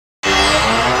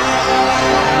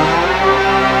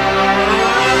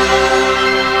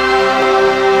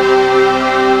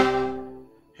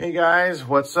Hey guys,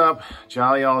 what's up?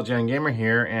 Jolly All Gen Gamer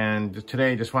here, and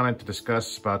today just wanted to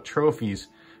discuss about trophies.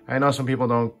 I know some people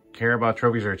don't care about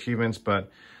trophies or achievements, but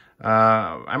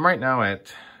I'm right now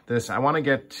at this. I want to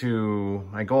get to,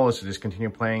 my goal is to just continue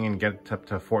playing and get up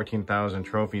to 14,000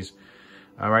 trophies.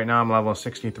 Right now I'm level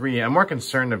 63. I'm more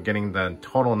concerned of getting the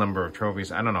total number of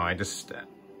trophies. I don't know, I just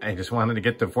wanted to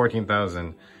get to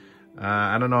 14,000.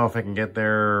 I don't know if I can get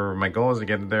there. My goal is to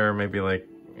get there maybe like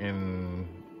in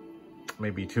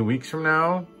maybe 2 weeks from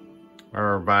now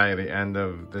or by the end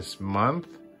of this month.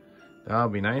 That'll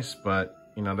be nice, but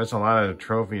you know, there's a lot of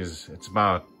trophies. It's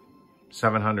about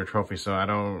 700 trophies, so I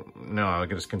don't know. I'll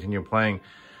just continue playing.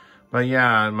 But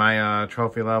yeah, my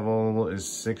trophy level is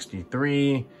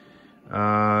 63,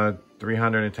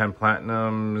 310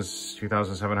 platinums,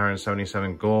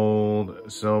 2,777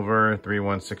 gold, silver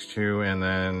 3162, and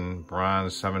then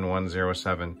bronze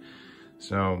 7107.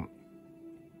 So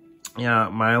yeah,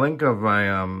 my link of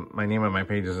my name of my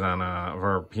page is on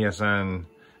for PSN.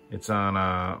 It's on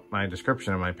my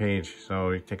description of my page,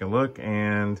 so you take a look.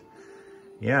 And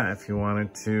yeah, if you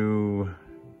wanted to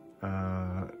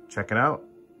check it out.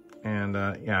 And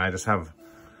yeah, I just have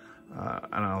I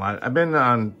don't know, a lot. I've been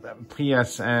on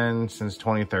PSN since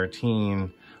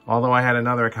 2013, although I had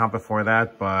another account before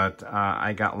that, but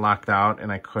I got locked out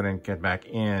and I couldn't get back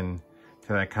in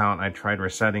to that account. I tried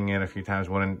resetting it a few times,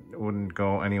 wouldn't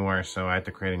go anywhere, so I had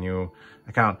to create a new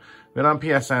account. Been on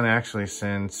PSN actually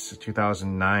since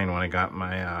 2009 when I got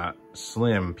my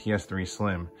Slim, PS3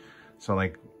 Slim. So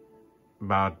like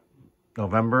about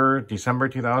December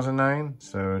 2009.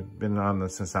 So been on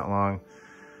this since that long.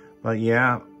 But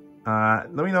yeah,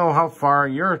 let me know how far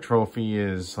your trophy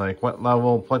is, like what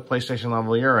level, what PlayStation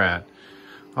level you're at.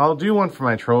 I'll do one for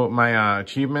my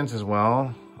achievements as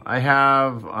well. I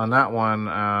have on that one,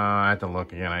 I had to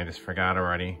look again, I just forgot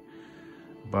already.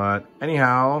 But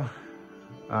anyhow,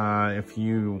 if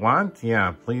you want,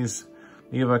 yeah, please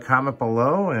leave a comment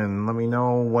below and let me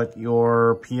know what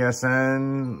your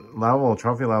PSN level,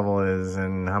 trophy level is,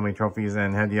 and how many trophies,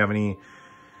 and do you have any,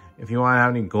 if you want to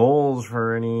have any goals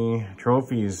for any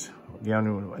trophies, do you have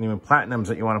any platinums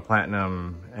that you want to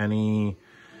platinum, any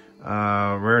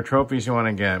rare trophies you want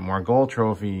to get, more gold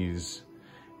trophies.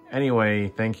 Anyway,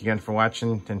 thank you again for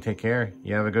watching, and take care.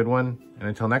 You have a good one, and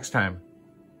until next time,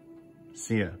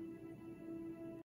 see ya.